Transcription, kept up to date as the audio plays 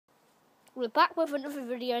We're back with another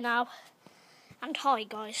video now, and hi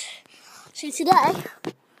guys. So today,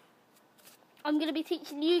 I'm going to be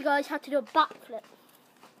teaching you guys how to do a backflip.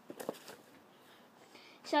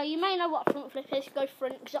 So you may know what a front flip is, go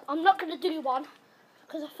front, because I'm not going to do one,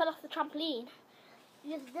 because I fell off the trampoline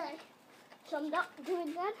the other day. So I'm not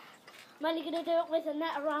doing that. I'm only going to do it with a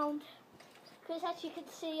net around, because as you can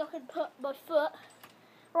see I can put my foot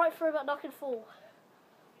right through it and I can fall.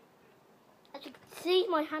 As you can see,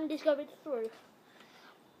 my hand is going through.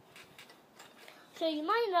 So you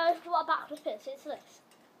may know what a backflip is. It's this.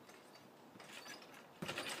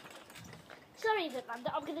 Sorry, didn't land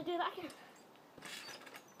it. I'm going to do that again.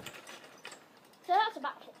 So that's a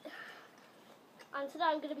backflip. And today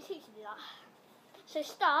I'm going to be teaching you that. So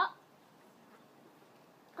start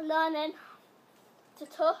learning to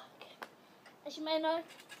tuck, as you may know.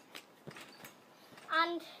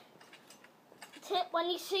 And tip, when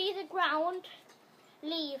you see the ground,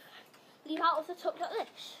 leave out of the tuck like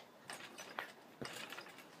this.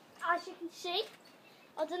 As you can see,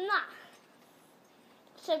 I've done that.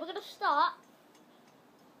 So we're going to start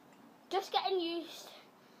just getting used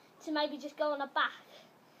to maybe just go on a back,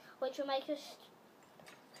 which will make us.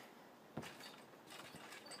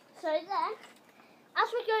 So then, as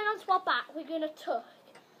we're going onto our back, we're going to tuck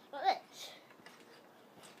like this.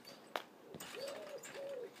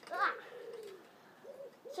 Like that.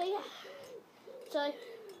 So yeah, so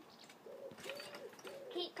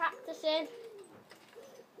keep practicing,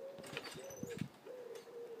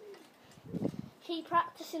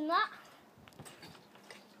 that.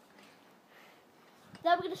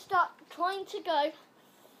 Then we're going to start trying to go,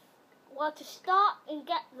 well, to start and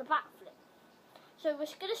get the backflip. So we're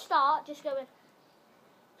going to start just going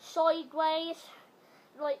sideways,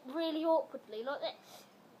 like really awkwardly, like this.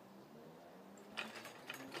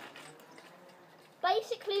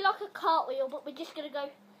 Basically like a cartwheel, but we're just going to go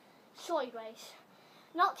sideways.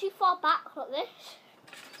 Not too far back like this.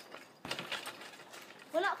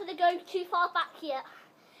 We're not going to go too far back yet.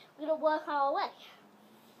 We're going to work our way.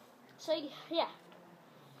 So yeah.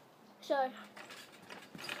 So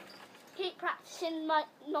keep practicing, might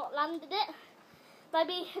not landed it.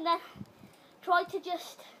 Maybe and then try to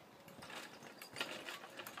just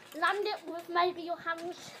land it with maybe your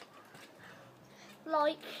hands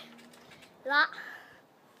like that.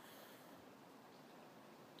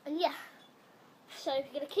 And yeah, so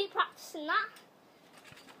you're going to keep practicing that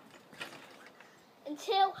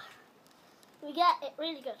until we get it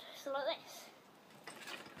really good. So like this.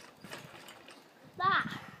 That.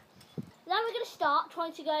 Then we're going to start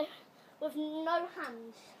trying to go with no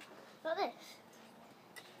hands. Like this.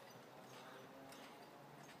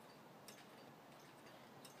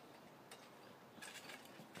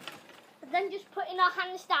 And then just putting our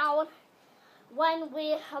hands down when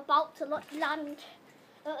we're about to land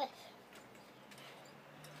like this.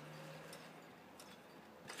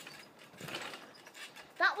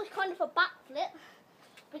 That was kind of a backflip,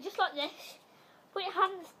 but just like this. Put your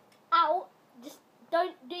hands out, just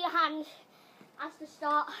don't do your hands as the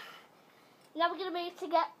start. Now we're going to move to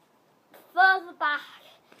get further back,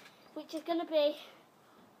 which is going to be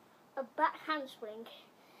a back handspring.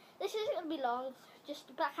 This isn't going to be long, just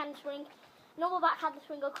a back handspring. Normal back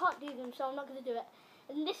handspring, I can't do them, so I'm not going to do it.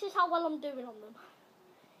 And this is how well I'm doing on them.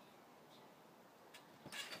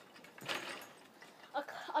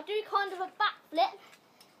 I do kind of a backflip,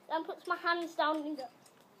 then puts my hands down and go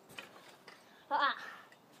like that.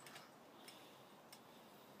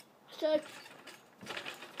 So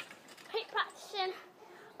keep practicing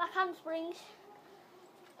back handsprings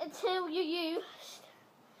until you're used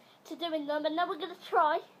to doing them, and then we're going to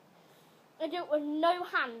try and do it with no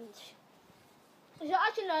hands. So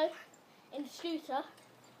as you know, in the scooter,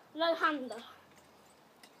 no hander.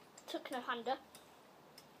 Took no hander.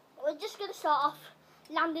 We're just going to start off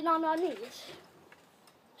landing on our knees.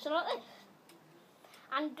 So like this.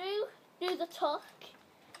 And do the tuck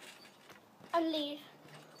and leave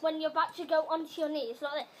when you're about to go onto your knees,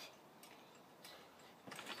 like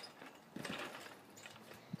this.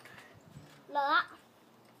 Like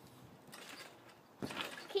that.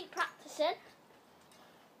 Keep practicing.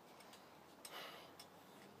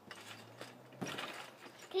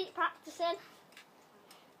 Keep practicing.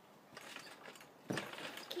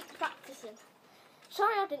 Keep practicing.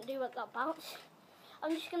 Sorry I didn't do it that bounce.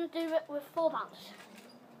 I'm just going to do it with 4 bounce.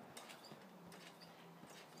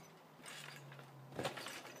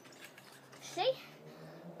 See?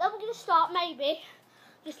 Then we're going to start maybe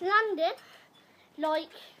just landing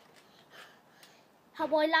like how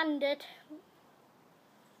I landed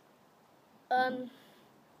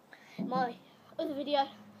my other video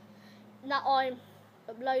that I'm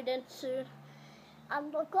uploading soon.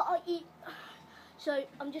 and I've got to eat, so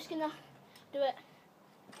I'm just gonna do it.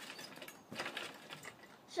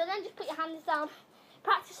 So then just put your hands down,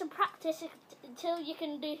 practice and practice until you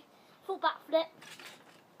can do full backflip,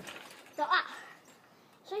 like that.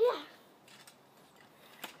 So yeah,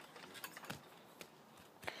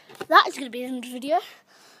 that is going to be the end of the video.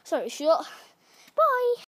 So it's short.